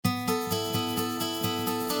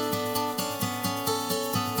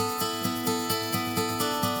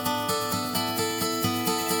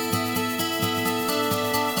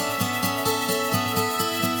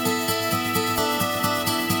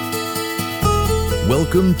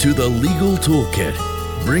Welcome to the Legal Toolkit,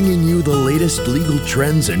 bringing you the latest legal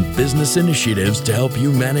trends and business initiatives to help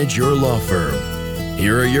you manage your law firm.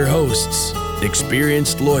 Here are your hosts,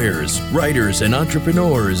 experienced lawyers, writers, and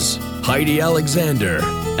entrepreneurs, Heidi Alexander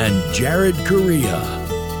and Jared Correa.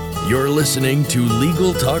 You're listening to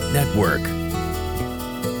Legal Talk Network.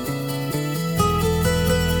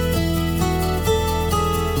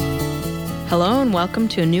 Hello and welcome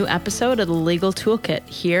to a new episode of the Legal Toolkit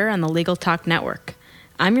here on the Legal Talk Network.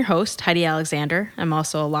 I'm your host, Heidi Alexander. I'm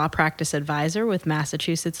also a law practice advisor with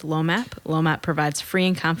Massachusetts LOMAP. LOMAP provides free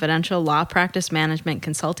and confidential law practice management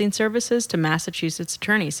consulting services to Massachusetts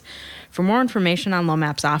attorneys. For more information on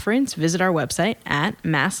LOMAP's offerings, visit our website at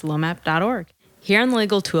masslomap.org. Here on the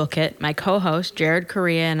Legal Toolkit, my co-host, Jared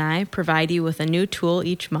Correa, and I provide you with a new tool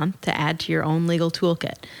each month to add to your own legal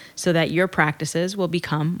toolkit so that your practices will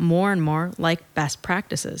become more and more like best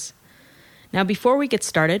practices. Now, before we get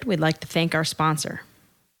started, we'd like to thank our sponsor.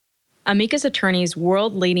 Amicus Attorney's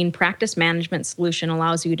world-leading practice management solution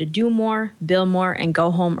allows you to do more, bill more, and go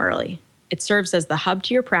home early. It serves as the hub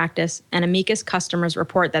to your practice, and Amicus customers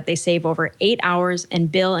report that they save over 8 hours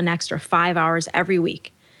and bill an extra 5 hours every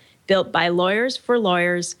week. Built by lawyers for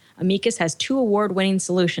lawyers, Amicus has 2 award-winning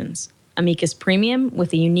solutions: Amicus Premium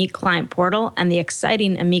with a unique client portal and the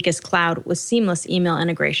exciting Amicus Cloud with seamless email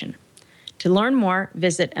integration. To learn more,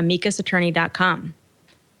 visit amicusattorney.com.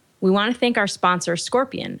 We want to thank our sponsor,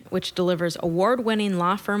 Scorpion, which delivers award-winning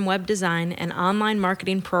law firm web design and online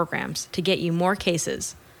marketing programs to get you more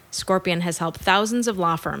cases. Scorpion has helped thousands of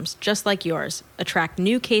law firms, just like yours, attract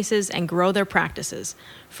new cases and grow their practices.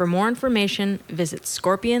 For more information, visit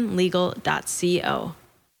scorpionlegal.co.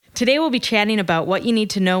 Today we'll be chatting about what you need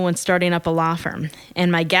to know when starting up a law firm,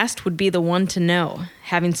 and my guest would be the one to know.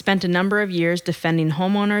 Having spent a number of years defending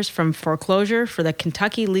homeowners from foreclosure for the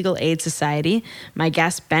Kentucky Legal Aid Society, my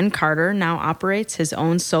guest, Ben Carter, now operates his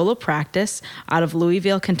own solo practice out of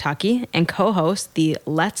Louisville, Kentucky, and co-hosts the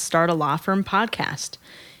Let's Start a Law Firm podcast.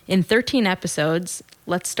 In 13 episodes,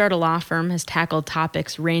 Let's Start a Law Firm has tackled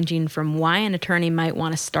topics ranging from why an attorney might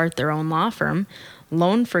want to start their own law firm,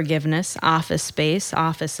 loan forgiveness, office space,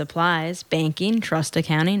 office supplies, banking, trust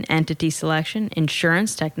accounting, entity selection,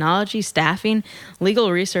 insurance, technology, staffing, legal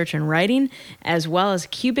research and writing, as well as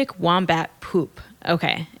cubic wombat poop.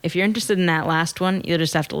 Okay, if you're interested in that last one, you'll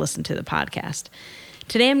just have to listen to the podcast.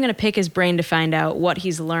 Today, I'm going to pick his brain to find out what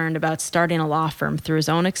he's learned about starting a law firm through his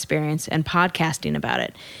own experience and podcasting about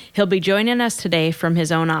it. He'll be joining us today from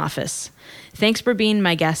his own office. Thanks for being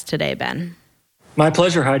my guest today, Ben. My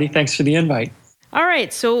pleasure, Heidi. Thanks for the invite. All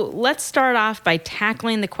right, so let's start off by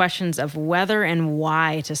tackling the questions of whether and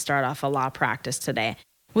why to start off a law practice today.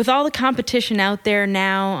 With all the competition out there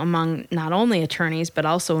now among not only attorneys, but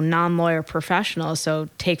also non-lawyer professionals, so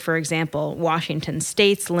take, for example, Washington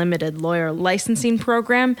State's limited lawyer licensing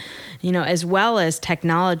program, as well as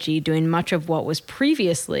technology doing much of what was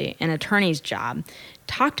previously an attorney's job.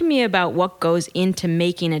 Talk to me about what goes into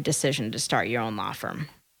making a decision to start your own law firm.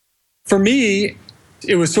 For me,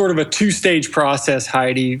 it was sort of a 2-stage process,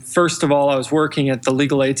 Heidi. First of all, I was working at the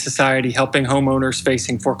Legal Aid Society helping homeowners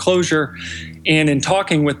facing foreclosure. And in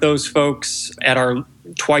talking with those folks at our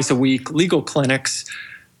twice-a-week legal clinics,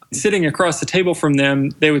 sitting across the table from them,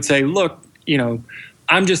 they would say, look,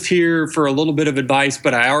 I'm just here for a little bit of advice,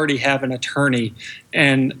 but I already have an attorney.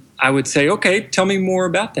 And I would say, okay, tell me more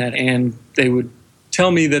about that. And they would tell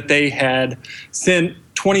me that they had sent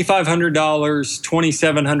 $2,500,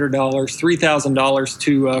 $2,700, $3,000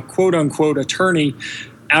 to a quote-unquote attorney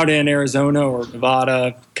out in Arizona or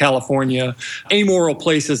Nevada, California, amoral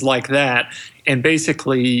places like that, and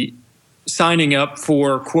basically signing up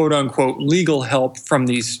for quote-unquote legal help from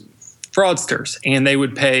these fraudsters. And they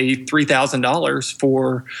would pay $3,000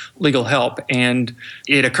 for legal help. And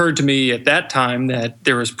it occurred to me at that time that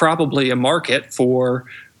there was probably a market for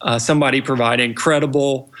somebody providing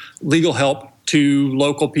credible legal help to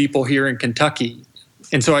local people here in Kentucky.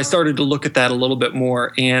 And so I started to look at that a little bit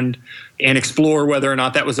more and explore whether or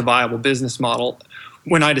not that was a viable business model.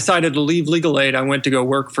 When I decided to leave legal aid, I went to go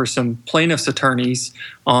work for some plaintiffs' attorneys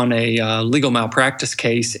on a legal malpractice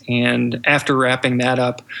case. And after wrapping that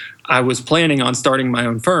up, I was planning on starting my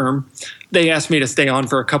own firm. They asked me to stay on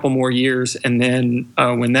for a couple more years. And then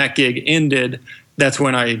when that gig ended, that's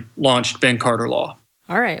when I launched Ben Carter Law.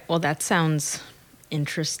 All right. Well, that sounds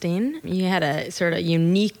interesting. You had a sort of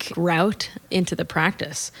unique route into the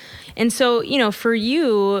practice. And so, for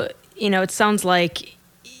you, it sounds like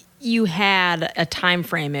you had a time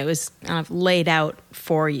frame. It was kind of laid out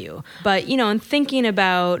for you. But, in thinking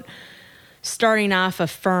about starting off a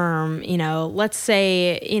firm, let's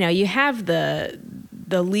say, you have the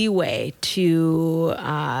the leeway to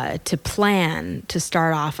plan to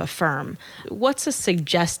start off a firm, what's a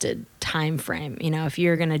suggested time frame? If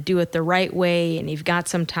you're going to do it the right way and you've got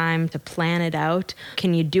some time to plan it out,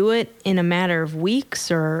 can you do it in a matter of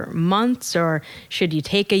weeks or months, or should you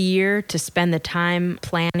take a year to spend the time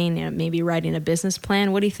planning and maybe writing a business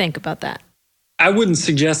plan? What do you think about that? I wouldn't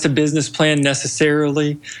suggest a business plan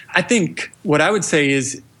necessarily. I think what I would say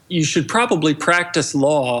is you should probably practice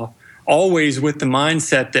law always with the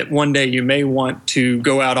mindset that one day you may want to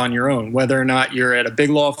go out on your own, whether or not you're at a big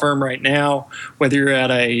law firm right now, whether you're at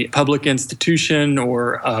a public institution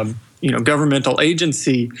or governmental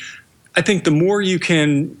agency. I think the more you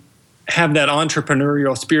can have that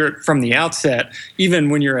entrepreneurial spirit from the outset, even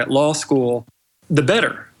when you're at law school, the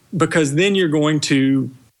better, because then you're going to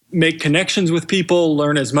make connections with people,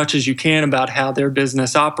 learn as much as you can about how their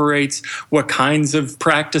business operates, what kinds of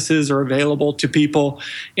practices are available to people.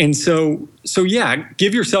 And so yeah,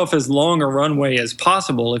 give yourself as long a runway as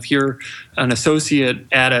possible. If you're an associate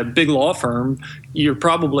at a big law firm, you're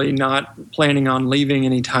probably not planning on leaving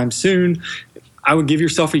anytime soon. I would give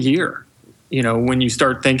yourself a year, when you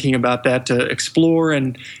start thinking about that, to explore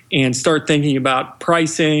and start thinking about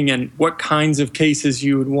pricing and what kinds of cases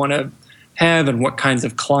you would want to have and what kinds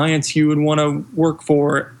of clients you would want to work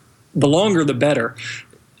for. The longer, the better.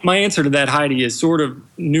 My answer to that, Heidi, is sort of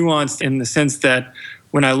nuanced in the sense that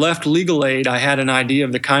when I left Legal Aid, I had an idea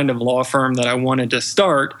of the kind of law firm that I wanted to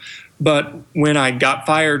start. But when I got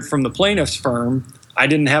fired from the plaintiff's firm, I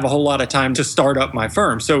didn't have a whole lot of time to start up my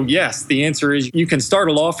firm. So yes, the answer is you can start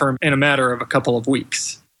a law firm in a matter of a couple of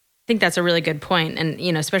weeks. I think that's a really good point. And,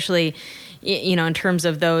 especially, in terms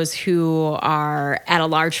of those who are at a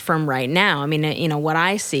large firm right now, I mean, what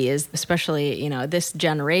I see is, especially, this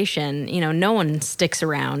generation, no one sticks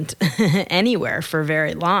around anywhere for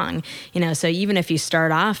very long, so even if you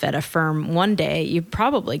start off at a firm one day, you're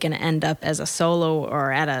probably going to end up as a solo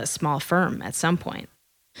or at a small firm at some point.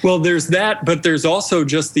 Well, there's that, but there's also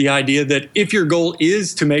just the idea that if your goal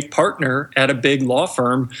is to make partner at a big law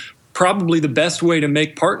firm, probably the best way to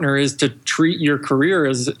make partner is to treat your career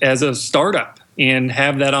as a startup and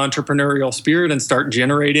have that entrepreneurial spirit and start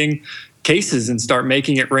generating cases and start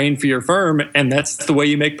making it rain for your firm. And that's the way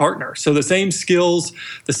you make partner. So the same skills,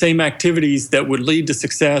 the same activities that would lead to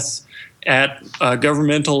success at a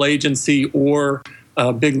governmental agency or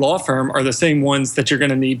a big law firm are the same ones that you're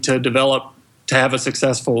going to need to develop to have a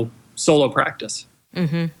successful solo practice.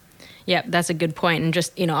 Mm-hmm. Yeah, that's a good point. And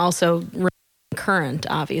just, also current,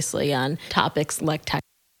 obviously, on topics like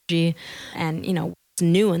technology and, what's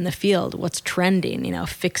new in the field, what's trending,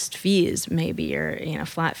 fixed fees maybe, or,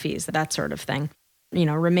 flat fees, that sort of thing.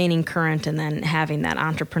 Remaining current and then having that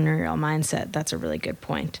entrepreneurial mindset, that's a really good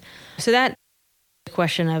point. So that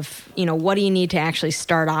question of, what do you need to actually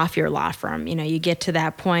start off your law firm? You get to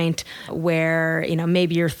that point where,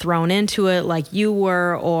 maybe you're thrown into it like you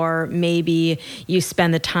were, or maybe you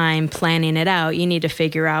spend the time planning it out. You need to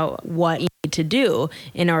figure out what you need to do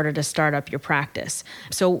in order to start up your practice.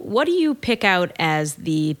 So what do you pick out as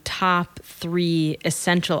the top 3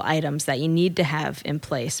 essential items that you need to have in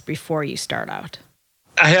place before you start out?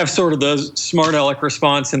 I have sort of the smart aleck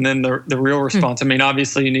response and then the real response. I mean,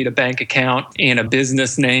 obviously you need a bank account and a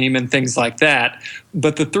business name and things like that.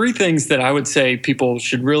 But the 3 things that I would say people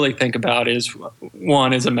should really think about is,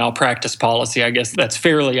 one is a malpractice policy. I guess that's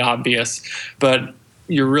fairly obvious, but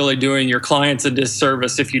you're really doing your clients a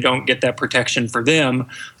disservice if you don't get that protection for them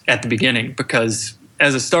at the beginning, because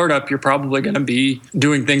as a startup, you're probably going to be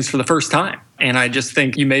doing things for the first time. And I just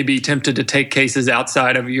think you may be tempted to take cases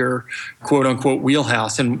outside of your quote unquote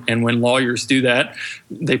wheelhouse. And when lawyers do that,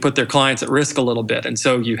 they put their clients at risk a little bit. And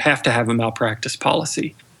so you have to have a malpractice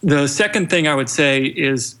policy. The second thing I would say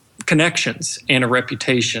is connections and a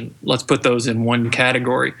reputation. Let's put those in one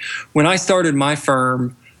category. When I started my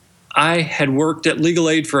firm, I had worked at Legal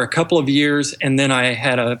Aid for a couple of years, and then I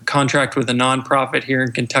had a contract with a nonprofit here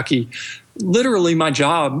in Kentucky. Literally, my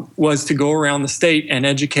job was to go around the state and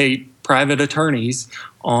educate private attorneys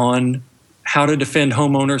on how to defend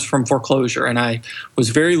homeowners from foreclosure. And I was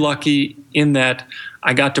very lucky in that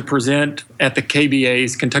I got to present at the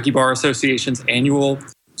KBA's, Kentucky Bar Association's annual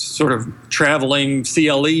sort of traveling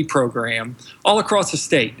CLE program all across the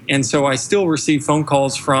state. And so I still receive phone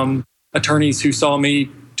calls from attorneys who saw me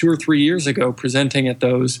 2 or 3 years ago presenting at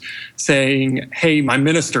those saying, hey, my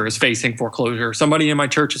minister is facing foreclosure. Somebody in my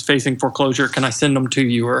church is facing foreclosure. Can I send them to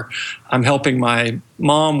you? Or I'm helping my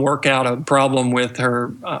mom work out a problem with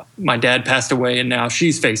her. My dad passed away and now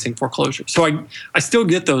she's facing foreclosure. So I still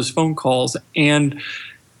get those phone calls. And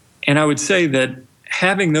I would say that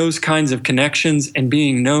having those kinds of connections and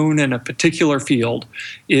being known in a particular field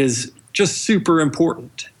is just super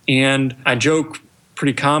important. And I joke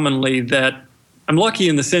pretty commonly that I'm lucky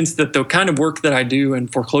in the sense that the kind of work that I do in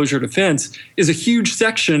foreclosure defense is a huge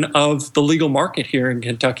section of the legal market here in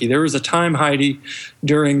Kentucky. There was a time, Heidi,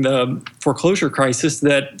 during the foreclosure crisis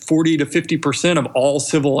that 40 to 50% of all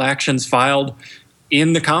civil actions filed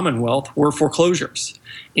in the Commonwealth were foreclosures.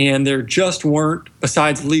 And there just weren't,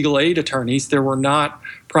 besides legal aid attorneys, there were not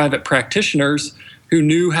private practitioners who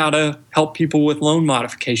knew how to help people with loan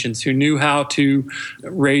modifications, who knew how to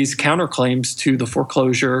raise counterclaims to the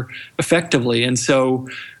foreclosure effectively. And so,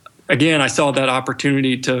 again, I saw that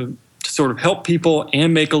opportunity to sort of help people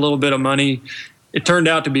and make a little bit of money. It turned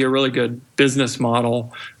out to be a really good business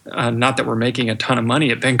model. Not that we're making a ton of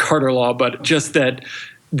money at Ben Carter Law, but just that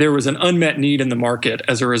there was an unmet need in the market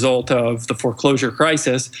as a result of the foreclosure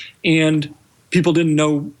crisis, and people didn't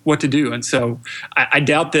know what to do. And so I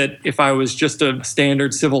doubt that if I was just a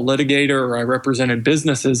standard civil litigator or I represented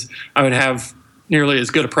businesses, I would have nearly as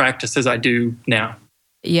good a practice as I do now.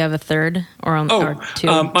 You have a third or two?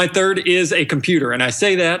 My third is a computer. And I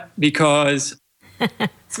say that because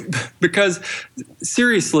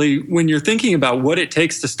seriously, when you're thinking about what it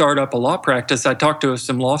takes to start up a law practice, I talked to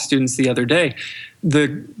some law students the other day. The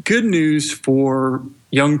good news for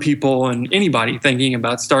young people and anybody thinking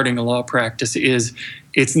about starting a law practice is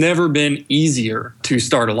it's never been easier to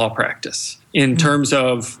start a law practice in terms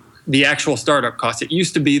of the actual startup costs. It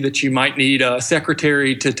used to be that you might need a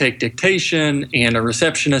secretary to take dictation and a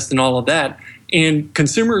receptionist and all of that. And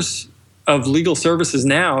consumers of legal services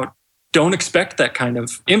now don't expect that kind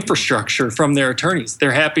of infrastructure from their attorneys.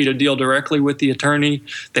 They're happy to deal directly with the attorney.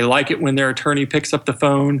 They like it when their attorney picks up the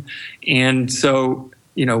phone. And so,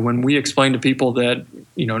 when we explain to people that,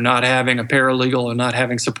 not having a paralegal and not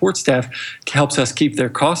having support staff helps us keep their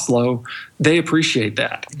costs low, they appreciate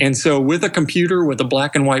that. And so with a computer, with a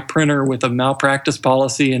black and white printer, with a malpractice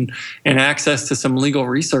policy and access to some legal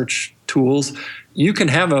research tools, you can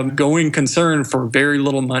have a going concern for very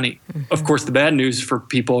little money. Of course, the bad news for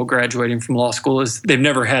people graduating from law school is they've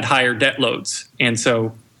never had higher debt loads. And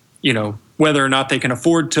so, whether or not they can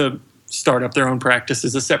afford to start up their own practice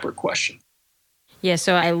is a separate question. Yeah,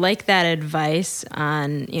 so I like that advice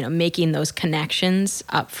on, making those connections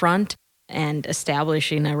up front and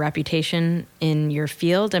establishing a reputation in your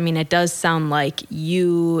field. I mean, it does sound like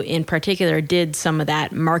you in particular did some of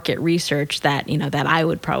that market research that, that I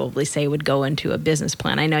would probably say would go into a business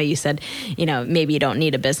plan. I know you said, maybe you don't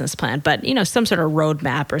need a business plan, but, some sort of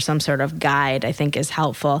roadmap or some sort of guide I think is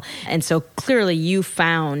helpful. And so clearly you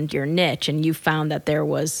found your niche and you found that there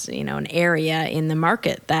was, an area in the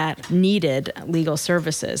market that needed legal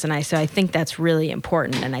services. And so I think that's really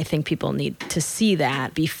important. And I think people need to see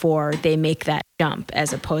that before they make that jump,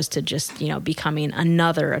 as opposed to just, becoming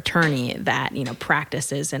another attorney that,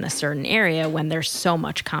 practices in a certain area when there's so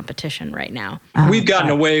much competition right now. We've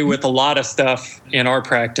gotten away with a lot of stuff in our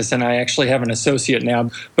practice, and I actually have an associate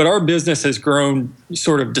now, but our business has grown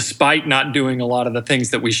sort of despite not doing a lot of the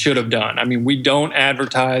things that we should have done. I mean, we don't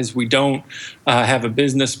advertise, we don't have a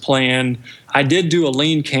business plan. I did do a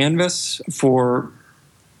lean canvas for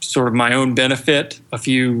sort of my own benefit a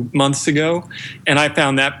few months ago. And I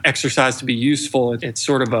found that exercise to be useful. It's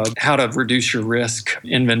sort of a how to reduce your risk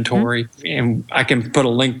inventory. And I can put a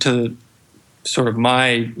link to sort of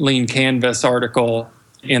my lean canvas article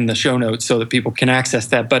in the show notes so that people can access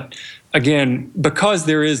that. But again, because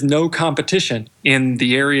there is no competition in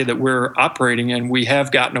the area that we're operating in, we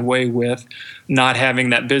have gotten away with not having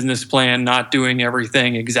that business plan, not doing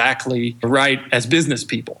everything exactly right as business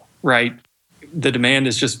people, right? The demand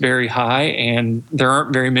is just very high, and there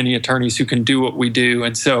aren't very many attorneys who can do what we do.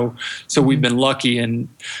 And so we've been lucky. And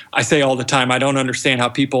I say all the time, I don't understand how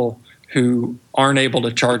people who aren't able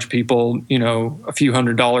to charge people, a few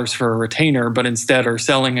 $100s for a retainer, but instead are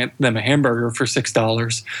selling them a hamburger for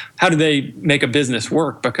 $6. How do they make a business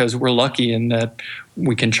work? Because we're lucky in that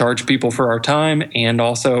we can charge people for our time, and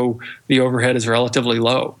also the overhead is relatively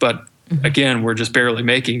low. But again, we're just barely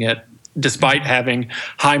making it, despite having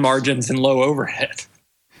high margins and low overhead.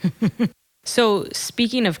 So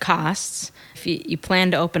speaking of costs, if you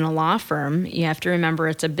plan to open a law firm, you have to remember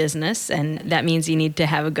it's a business, and that means you need to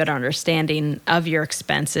have a good understanding of your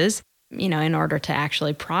expenses, in order to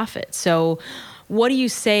actually profit. So what do you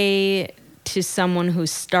say to someone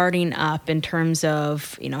who's starting up in terms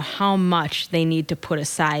of, how much they need to put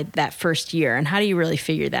aside that first year, and how do you really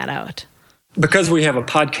figure that out? Because we have a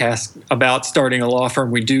podcast about starting a law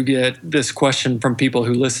firm, we do get this question from people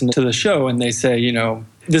who listen to the show, and they say,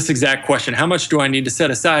 this exact question, how much do I need to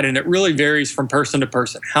set aside? And it really varies from person to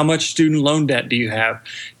person. How much student loan debt do you have?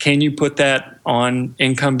 Can you put that on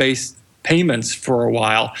income-based payments for a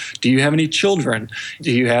while? Do you have any children?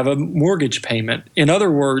 Do you have a mortgage payment? In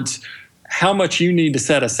other words, how much you need to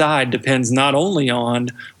set aside depends not only on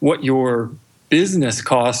what your business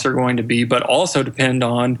costs are going to be, but also depend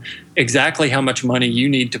on exactly how much money you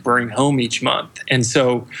need to bring home each month. And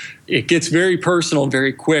so it gets very personal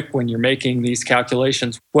very quick when you're making these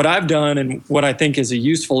calculations. What I've done and what I think is a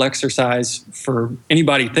useful exercise for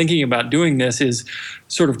anybody thinking about doing this is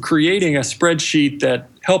sort of creating a spreadsheet that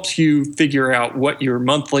helps you figure out what your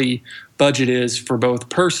monthly budget is for both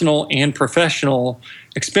personal and professional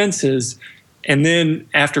expenses. And then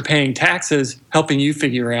after paying taxes, helping you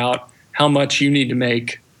figure out how much you need to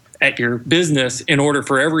make at your business in order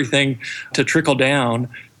for everything to trickle down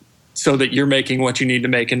so that you're making what you need to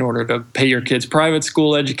make in order to pay your kids' private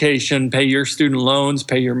school education, pay your student loans,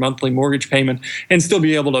 pay your monthly mortgage payment, and still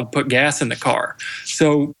be able to put gas in the car.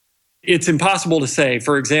 So it's impossible to say.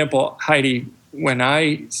 For example, Heidi, when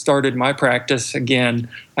I started my practice, again,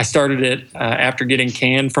 I started it after getting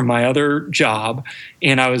canned from my other job,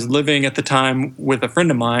 and I was living at the time with a friend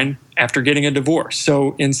of mine after getting a divorce.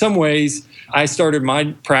 So in some ways, I started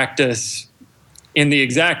my practice in the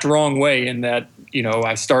exact wrong way in that,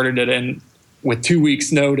 I started it with 2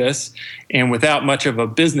 weeks notice and without much of a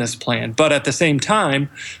business plan. But at the same time,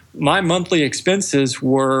 my monthly expenses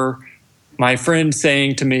were my friend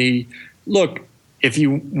saying to me, look, if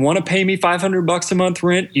you want to pay me $500 a month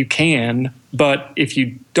rent, you can. But if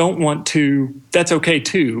you don't want to, that's okay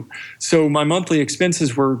too. So my monthly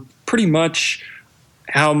expenses were pretty much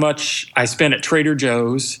how much I spent at Trader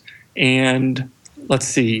Joe's and let's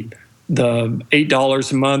see, the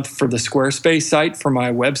 $8 a month for the Squarespace site for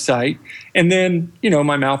my website, and then,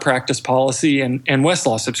 my malpractice policy and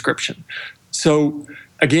Westlaw subscription. So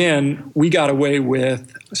again, we got away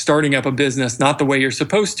with starting up a business not the way you're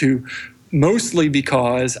supposed to, mostly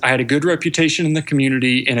because I had a good reputation in the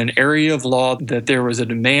community in an area of law that there was a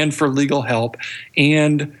demand for legal help,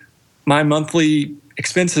 and my monthly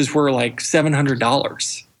expenses were like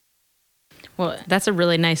 $700. Well, that's a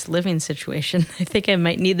really nice living situation. I think I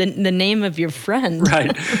might need the name of your friend.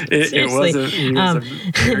 Right. He was a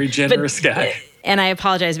very generous guy. And I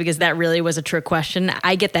apologize because that really was a trick question.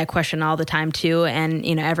 I get that question all the time too. And,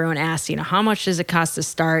 everyone asks, how much does it cost to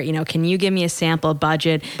start? Can you give me a sample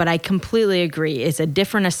budget? But I completely agree. It's a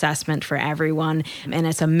different assessment for everyone. And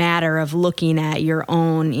it's a matter of looking at your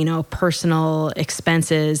own, personal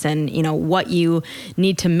expenses and, what you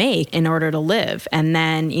need to make in order to live. And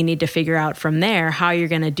then you need to figure out from there how you're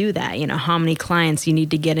going to do that. How many clients you need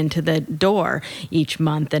to get into the door each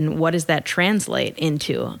month and what does that translate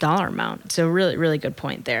into dollar amount. So really good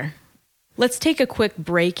point there. Let's take a quick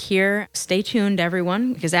break here. Stay tuned,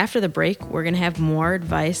 everyone, because after the break, we're going to have more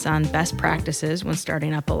advice on best practices when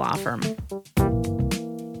starting up a law firm.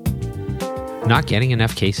 Not getting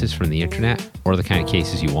enough cases from the internet or the kind of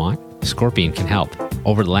cases you want? Scorpion can help.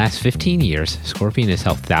 Over the last 15 years, Scorpion has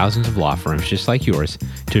helped thousands of law firms just like yours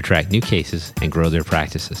to attract new cases and grow their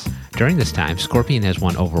practices. During this time, Scorpion has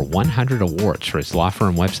won over 100 awards for its law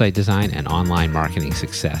firm website design and online marketing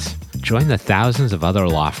success. Join the thousands of other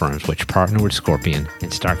law firms which partner with Scorpion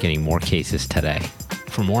and start getting more cases today.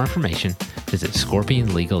 For more information, visit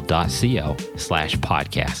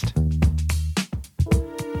scorpionlegal.co/podcast.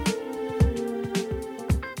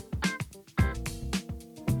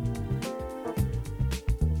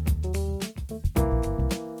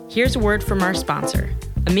 Here's a word from our sponsor.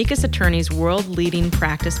 Amicus Attorney's world-leading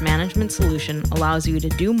practice management solution allows you to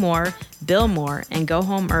do more, bill more, and go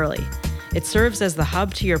home early. It serves as the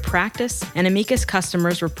hub to your practice, and Amicus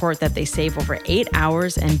customers report that they save over 8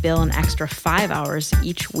 hours and bill an extra 5 hours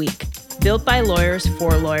each week. Built by lawyers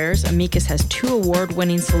for lawyers, Amicus has 2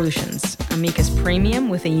 award-winning solutions, Amicus Premium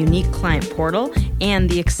with a unique client portal, and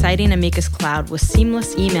the exciting Amicus Cloud with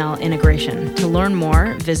seamless email integration. To learn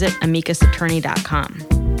more, visit amicusattorney.com.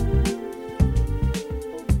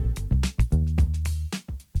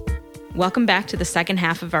 Welcome back to the second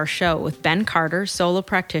half of our show with Ben Carter, solo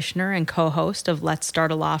practitioner and co-host of Let's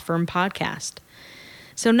Start a Law Firm podcast.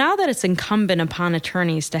 So now that it's incumbent upon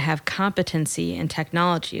attorneys to have competency in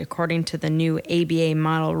technology according to the new ABA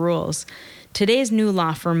model rules, today's new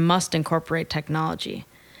law firm must incorporate technology.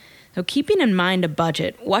 So keeping in mind a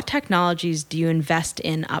budget, what technologies do you invest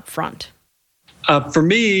in upfront? For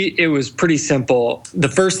me, it was pretty simple. The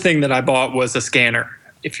first thing that I bought was a scanner.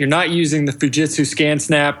 If you're not using the Fujitsu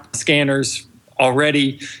ScanSnap scanners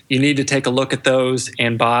already, you need to take a look at those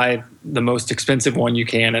and buy the most expensive one you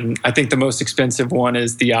can. And I think the most expensive one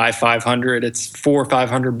is the i500. It's $400 or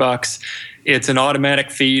 $500. It's an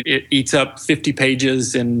automatic feed. It eats up 50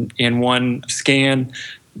 pages in one scan.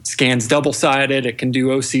 It scans double-sided. It can do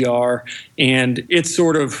OCR. And it's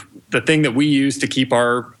sort of the thing that we use to keep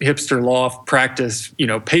our hipster law practice,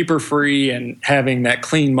 paper free and having that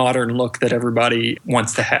clean, modern look that everybody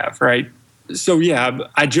wants to have, right? So yeah,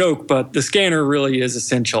 I joke, but the scanner really is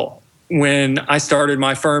essential. When I started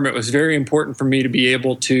my firm, it was very important for me to be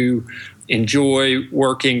able to enjoy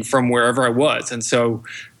working from wherever I was. And so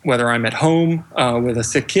whether I'm at home with a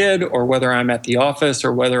sick kid or whether I'm at the office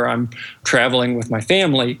or whether I'm traveling with my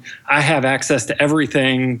family, I have access to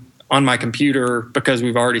everything on my computer because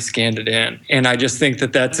we've already scanned it in. And I just think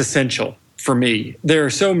that that's essential for me. There are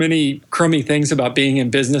so many crummy things about being in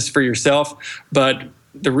business for yourself, but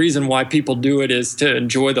the reason why people do it is to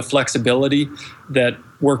enjoy the flexibility that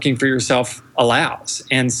working for yourself allows.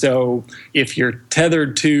 And so if you're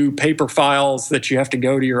tethered to paper files that you have to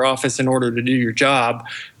go to your office in order to do your job,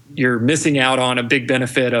 you're missing out on a big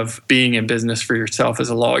benefit of being in business for yourself as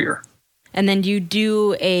a lawyer. And then do you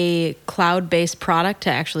do a cloud-based product to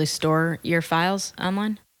actually store your files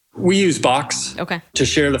online? We use Box to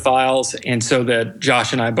share the files, and so that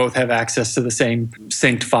Josh and I both have access to the same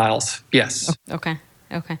synced files. Yes. Okay.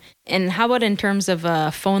 And how about in terms of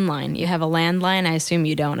a phone line? You have a landline? I assume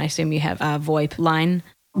you don't. I assume you have a VoIP line.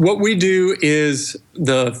 What we do is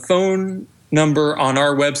the phone number on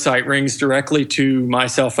our website rings directly to my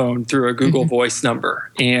cell phone through a Google Voice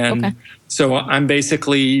number. And so I'm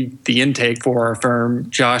basically the intake for our firm.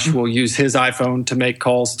 Josh will use his iPhone to make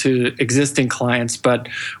calls to existing clients, but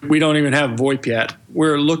we don't even have VoIP yet.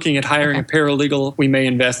 We're looking at hiring a paralegal. We may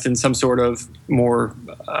invest in some sort of more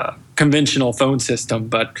conventional phone system,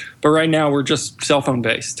 but right now we're just cell phone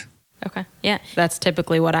based. Okay. Yeah. That's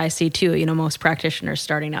typically what I see too. Most practitioners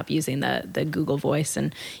starting up using the Google Voice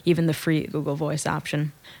and even the free Google Voice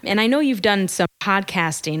option. And I know you've done some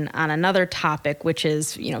podcasting on another topic, which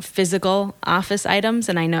is, physical office items.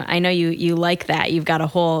 And I know you like that. You've got a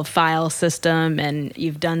whole file system and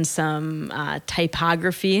you've done some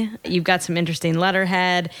typography. You've got some interesting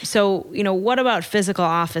letterhead. So, what about physical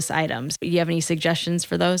office items? Do you have any suggestions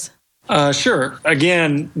for those? Sure.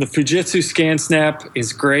 Again, the Fujitsu ScanSnap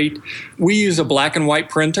is great. We use a black and white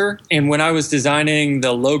printer. And when I was designing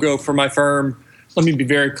the logo for my firm, let me be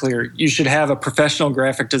very clear. You should have a professional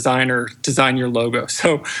graphic designer design your logo.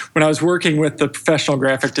 So when I was working with the professional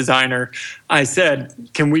graphic designer, I said,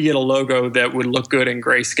 can we get a logo that would look good in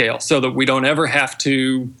grayscale so that we don't ever have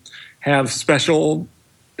to have special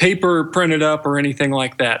paper printed up or anything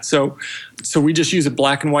like that. So we just use a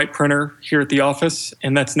black and white printer here at the office,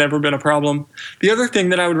 and that's never been a problem. The other thing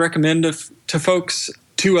that I would recommend to folks,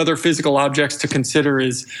 two other physical objects to consider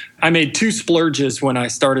is I made two splurges when I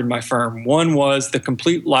started my firm. One was the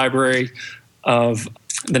complete library of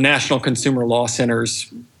the National Consumer Law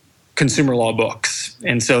Center's consumer law books.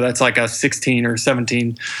 And so that's like a 16 or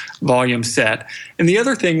 17 volume set. And the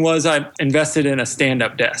other thing was I invested in a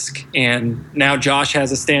stand-up desk. And now Josh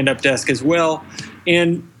has a stand-up desk as well.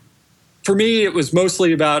 And for me, it was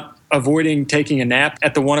mostly about avoiding taking a nap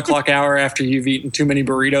at the 1 o'clock hour after you've eaten too many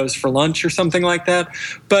burritos for lunch or something like that.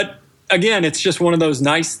 But again, it's just one of those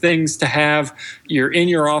nice things to have. You're in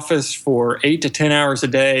your office for 8 to 10 hours a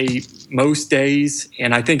day, most days.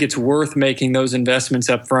 And I think it's worth making those investments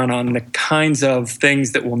up front on the kinds of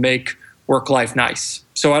things that will make work life nice.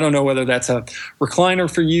 So I don't know whether that's a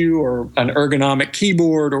recliner for you or an ergonomic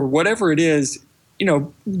keyboard or whatever it is.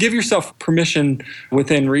 Give yourself permission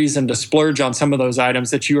within reason to splurge on some of those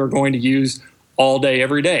items that you are going to use all day,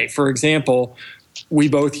 every day. For example, we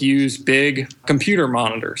both use big computer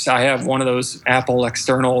monitors. I have one of those Apple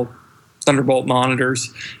external Thunderbolt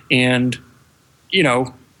monitors, and,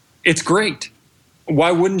 it's great.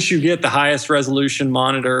 Why wouldn't you get the highest resolution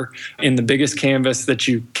monitor in the biggest canvas that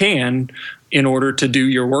you can in order to do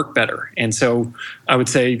your work better? And so I would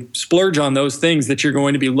say splurge on those things that you're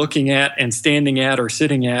going to be looking at and standing at or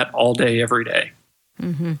sitting at all day, every day.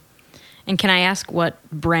 Mm-hmm. And can I ask what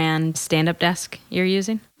brand stand-up desk you're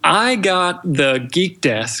using? I got the Geek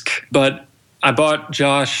Desk, but I bought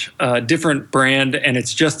Josh a different brand, and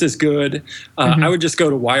it's just as good. I would just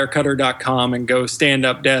go to wirecutter.com and go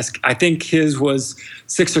stand-up desk. I think his was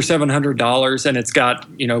 $600 or $700, and it's got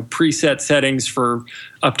preset settings for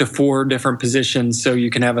up to 4 different positions, so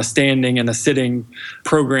you can have a standing and a sitting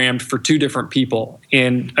programmed for 2 different people.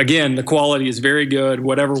 And again, the quality is very good.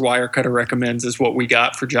 Whatever Wirecutter recommends is what we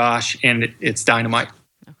got for Josh, and it's dynamite.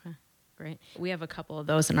 Okay. Great. We have a couple of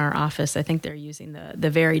those in our office. I think they're using the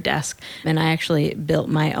Very desk. And I actually built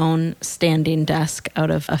my own standing desk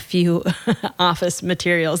out of a few office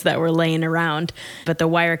materials that were laying around. But the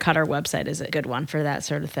Wirecutter website is a good one for that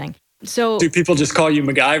sort of thing. So, do people just call you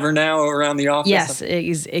MacGyver now around the office? Yes,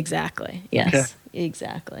 exactly. Yes, okay.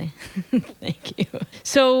 Exactly. Thank you.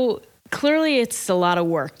 So Clearly, it's a lot of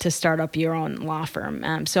work to start up your own law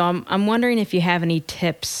firm. So I'm wondering if you have any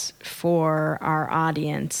tips for our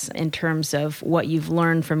audience in terms of what you've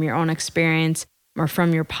learned from your own experience or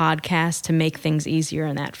from your podcast to make things easier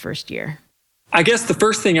in that first year. I guess the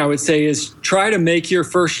first thing I would say is try to make your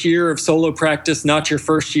first year of solo practice not your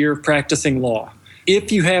first year of practicing law.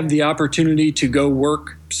 If you have the opportunity to go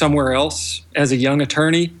work somewhere else as a young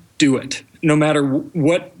attorney, do it. No matter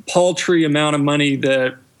what paltry amount of money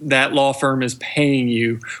that law firm is paying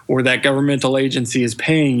you or that governmental agency is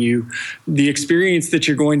paying you, the experience that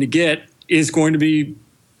you're going to get is going to be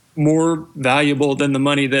more valuable than the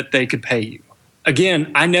money that they could pay you.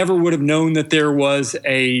 Again, I never would have known that there was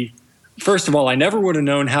first of all, I never would have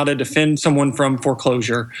known how to defend someone from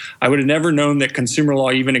foreclosure. I would have never known that consumer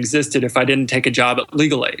law even existed if I didn't take a job at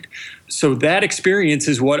Legal Aid. So that experience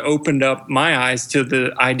is what opened up my eyes to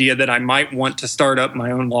the idea that I might want to start up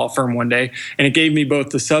my own law firm one day. And it gave me both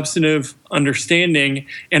the substantive understanding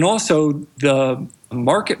and also the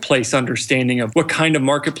marketplace understanding of what kind of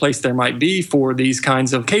marketplace there might be for these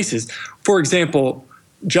kinds of cases. For example,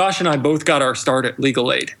 Josh and I both got our start at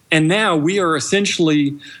Legal Aid. And now we are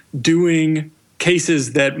essentially doing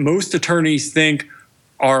cases that most attorneys think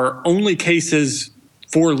are only cases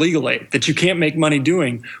for legal aid, that you can't make money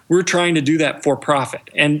doing. We're trying to do that for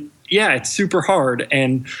profit. And yeah, it's super hard.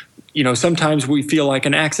 And sometimes we feel like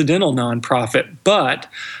an accidental nonprofit. But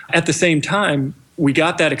at the same time, we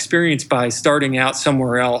got that experience by starting out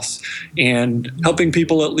somewhere else and helping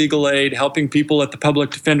people at Legal Aid, helping people at the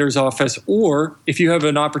public defender's office, or if you have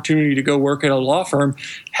an opportunity to go work at a law firm,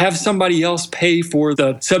 have somebody else pay for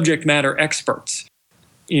the subject matter experts.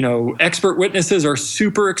 Expert witnesses are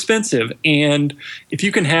super expensive. And if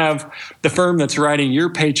you can have the firm that's writing your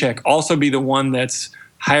paycheck also be the one that's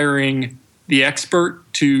hiring the expert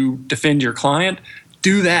to defend your client,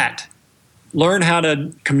 do that. Learn how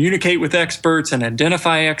to communicate with experts and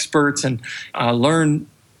identify experts and learn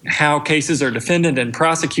how cases are defended and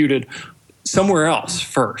prosecuted somewhere else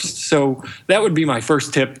first. So that would be my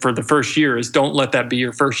first tip for the first year is don't let that be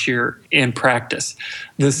your first year in practice.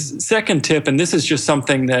 The second tip, and this is just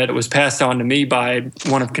something that was passed on to me by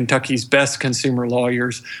one of Kentucky's best consumer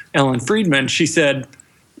lawyers, Ellen Friedman, she said,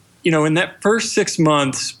 in that first 6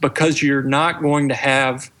 months, because you're not going to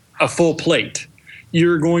have a full plate,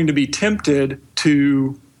 you're going to be tempted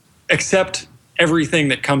to accept everything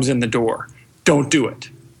that comes in the door. Don't do it.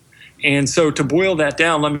 And so to boil that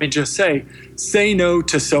down, let me just say no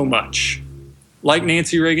to so much. Like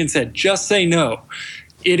Nancy Reagan said, just say no.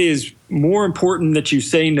 It is more important that you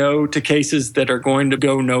say no to cases that are going to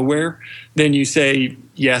go nowhere than you say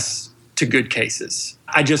yes to good cases.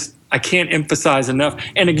 I can't emphasize enough.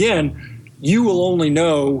 And again, you will only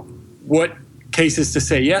know what cases to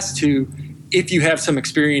say yes to if you have some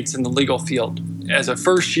experience in the legal field. As a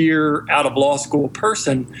first year out of law school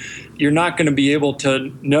person, you're not going to be able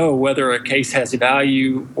to know whether a case has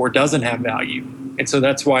value or doesn't have value. And so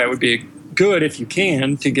that's why it would be good, if you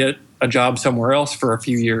can, to get a job somewhere else for a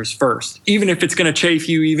few years first. Even if it's going to chafe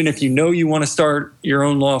you, even if you want to start your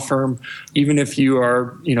own law firm, even if you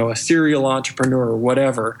are, a serial entrepreneur or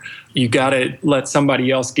whatever, you got to let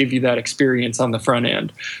somebody else give you that experience on the front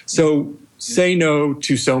end. So say no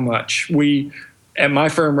to so much. At my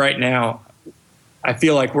firm right now, I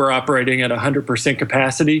feel like we're operating at 100%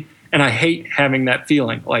 capacity, and I hate having that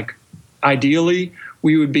feeling. Like, ideally,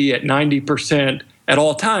 we would be at 90% at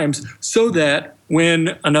all times so that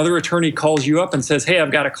when another attorney calls you up and says, hey,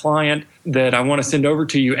 I've got a client that I want to send over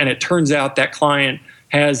to you, and it turns out that client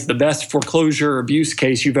has the best foreclosure abuse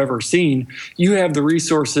case you've ever seen, you have the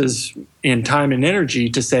resources in time and energy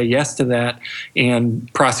to say yes to that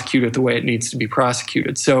and prosecute it the way it needs to be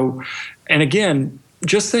prosecuted. So, and again,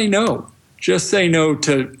 just say no. Just say no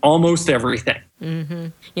to almost everything. Mm-hmm.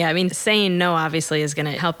 Yeah, saying no obviously is going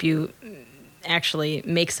to help you actually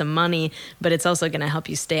make some money, but it's also going to help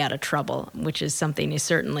you stay out of trouble, which is something you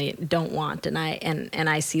certainly don't want. And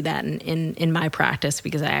I see that in my practice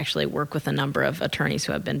because I actually work with a number of attorneys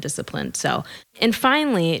who have been disciplined. So, and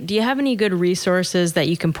finally, do you have any good resources that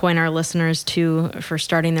you can point our listeners to for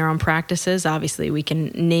starting their own practices? Obviously, we can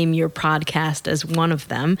name your podcast as one of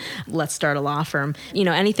them. Let's Start a Law Firm.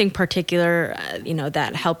 Anything particular,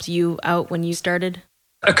 that helped you out when you started?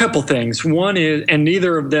 A couple things. One is, and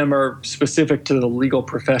neither of them are specific to the legal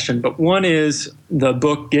profession, but one is the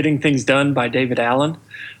book Getting Things Done by David Allen.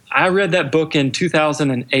 I read that book in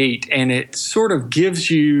 2008, and it sort of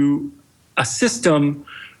gives you a system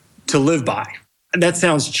to live by. That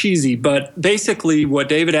sounds cheesy, but basically what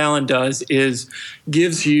David Allen does is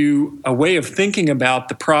gives you a way of thinking about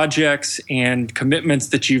the projects and commitments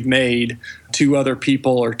that you've made to other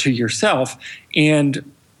people or to yourself, and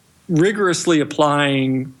rigorously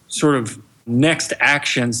applying sort of next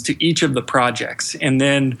actions to each of the projects and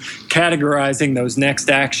then categorizing those next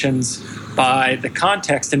actions by the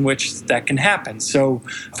context in which that can happen. So,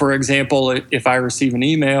 for example, if I receive an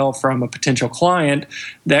email from a potential client,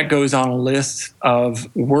 that goes on a list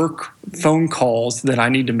of work phone calls that I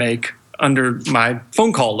need to make under my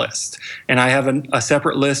phone call list. And I have a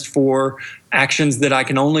separate list for actions that I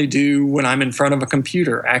can only do when I'm in front of a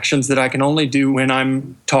computer, actions that I can only do when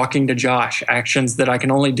I'm talking to Josh, actions that I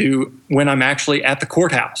can only do when I'm actually at the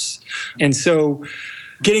courthouse. And so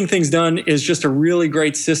getting things done is just a really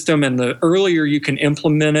great system. And the earlier you can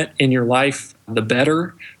implement it in your life, the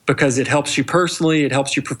better, because it helps you personally, it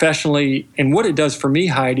helps you professionally. And what it does for me,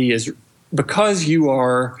 Heidi, is because you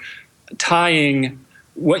are tying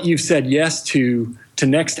what you've said yes to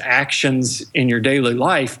next actions in your daily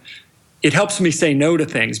life, it helps me say no to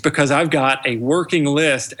things because I've got a working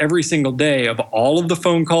list every single day of all of the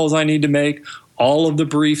phone calls I need to make, all of the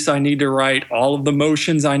briefs I need to write, all of the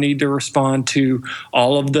motions I need to respond to,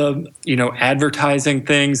 all of the, advertising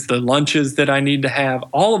things, the lunches that I need to have,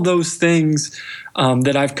 all of those things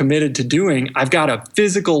that I've committed to doing. I've got a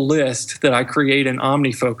physical list that I create in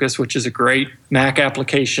OmniFocus, which is a great Mac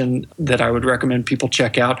application that I would recommend people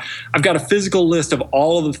check out. I've got a physical list of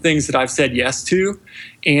all of the things that I've said yes to.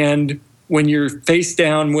 And when you're face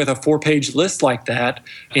down with a 4-page list like that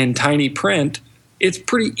in tiny print, it's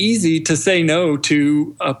pretty easy to say no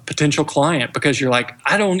to a potential client because you're like,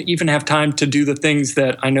 I don't even have time to do the things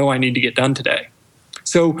that I know I need to get done today.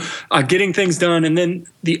 So getting things done. And then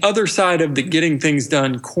the other side of the getting things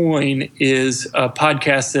done coin is a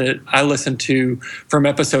podcast that I listened to from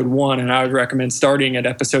episode 1, and I would recommend starting at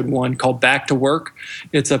episode 1, called Back to Work.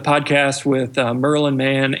 It's a podcast with Merlin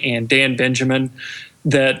Mann and Dan Benjamin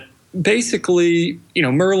that basically,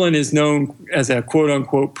 Merlin is known as a quote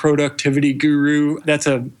unquote productivity guru. That's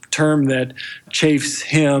a term that chafes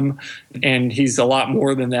him, and he's a lot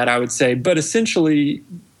more than that, I would say. But essentially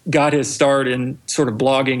got his start in sort of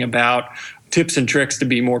blogging about tips and tricks to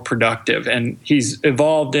be more productive. And he's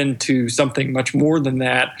evolved into something much more than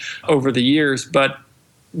that over the years. But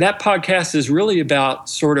that podcast is really about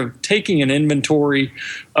sort of taking an inventory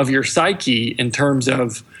of your psyche in terms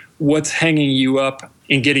of what's hanging you up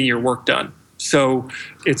in getting your work done. So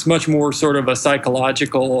it's much more sort of a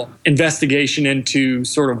psychological investigation into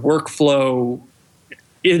sort of workflow.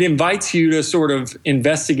 It invites you to sort of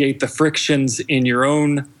investigate the frictions in your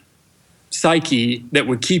own psyche that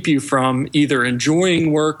would keep you from either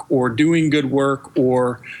enjoying work or doing good work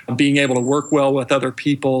or being able to work well with other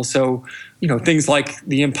people. So, things like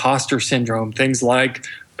the imposter syndrome, things like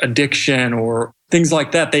addiction or things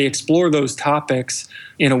like that, they explore those topics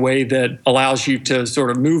in a way that allows you to sort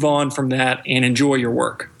of move on from that and enjoy your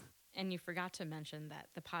work. And you forgot to mention that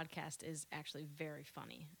the podcast is actually very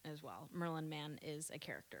funny as well. Merlin Mann is a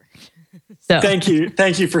character. So. Thank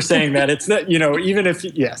you for saying that. It's that,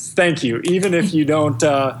 thank you. Even if you don't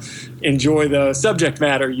enjoy the subject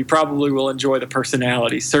matter, you probably will enjoy the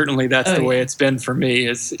personality. Certainly that's the way it's been for me,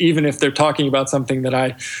 is even if they're talking about something that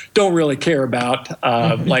I don't really care about,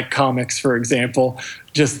 like comics, for example,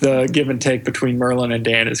 just the give and take between Merlin and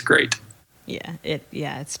Dan is great. Yeah,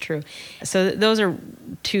 it's true. So those are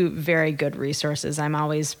two very good resources. I'm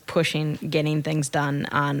always pushing getting things done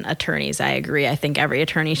on attorneys. I agree. I think every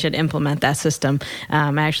attorney should implement that system.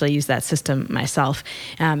 I actually use that system myself.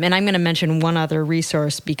 And I'm going to mention one other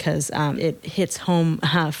resource because it hits home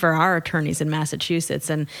for our attorneys in Massachusetts.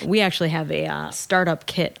 And we actually have a startup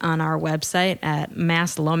kit on our website at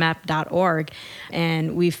masslomap.org.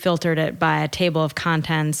 And we've filtered it by a table of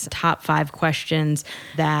contents, top 5 questions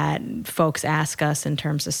that folks ask us in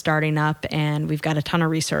terms of starting up, and we've got a ton of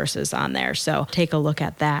resources on there, so take a look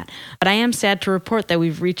at that. But I am sad to report that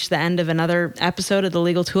we've reached the end of another episode of the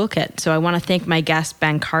Legal Toolkit, so I want to thank my guest,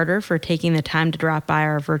 Ben Carter, for taking the time to drop by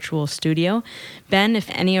our virtual studio. Ben, if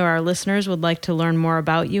any of our listeners would like to learn more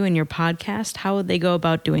about you and your podcast, how would they go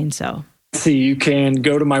about doing so? You can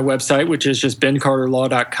go to my website, which is just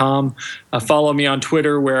bencarterlaw.com. Follow me on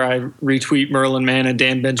Twitter, where I retweet Merlin Mann and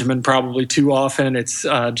Dan Benjamin probably too often. It's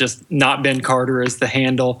just not Ben Carter as the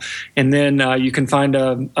handle. And then you can find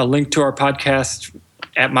a link to our podcast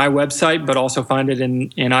at my website, but also find it in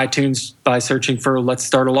iTunes by searching for Let's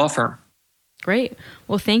Start a Law Firm. Great.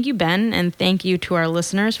 Well, thank you, Ben, and thank you to our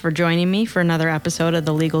listeners for joining me for another episode of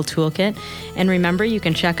the Legal Toolkit. And remember, you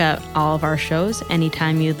can check out all of our shows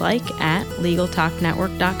anytime you'd like at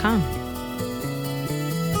LegalTalkNetwork.com.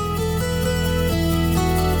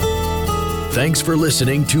 Thanks for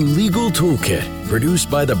listening to Legal Toolkit,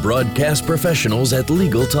 produced by the broadcast professionals at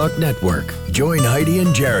Legal Talk Network. Join Heidi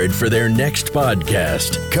and Jared for their next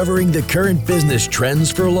podcast, covering the current business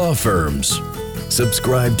trends for law firms.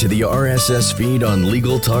 Subscribe to the RSS feed on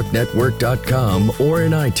LegalTalkNetwork.com or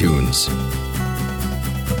in iTunes.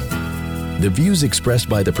 The views expressed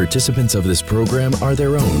by the participants of this program are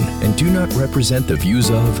their own and do not represent the views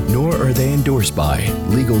of, nor are they endorsed by,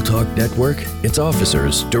 Legal Talk Network, its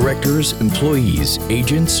officers, directors, employees,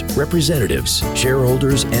 agents, representatives,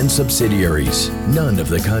 shareholders, and subsidiaries. None of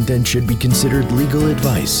the content should be considered legal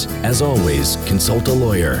advice. As always, consult a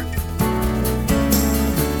lawyer.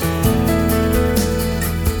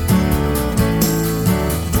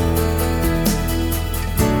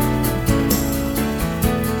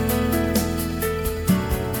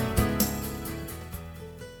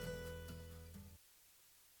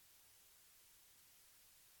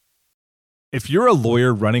 If you're a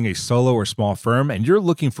lawyer running a solo or small firm and you're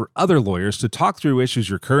looking for other lawyers to talk through issues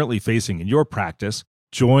you're currently facing in your practice,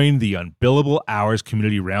 join the Unbillable Hours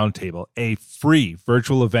Community Roundtable, a free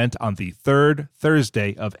virtual event on the third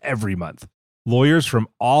Thursday of every month. Lawyers from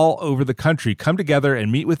all over the country come together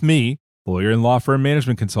and meet with me, lawyer and law firm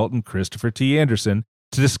management consultant Christopher T. Anderson,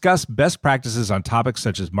 to discuss best practices on topics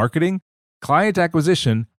such as marketing, client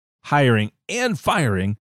acquisition, hiring and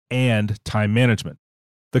firing, and time management.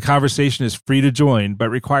 The conversation is free to join, but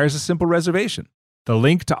requires a simple reservation. The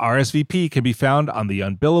link to RSVP can be found on the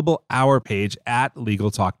Unbillable Hour page at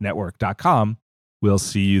LegalTalkNetwork.com. We'll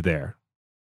see you there.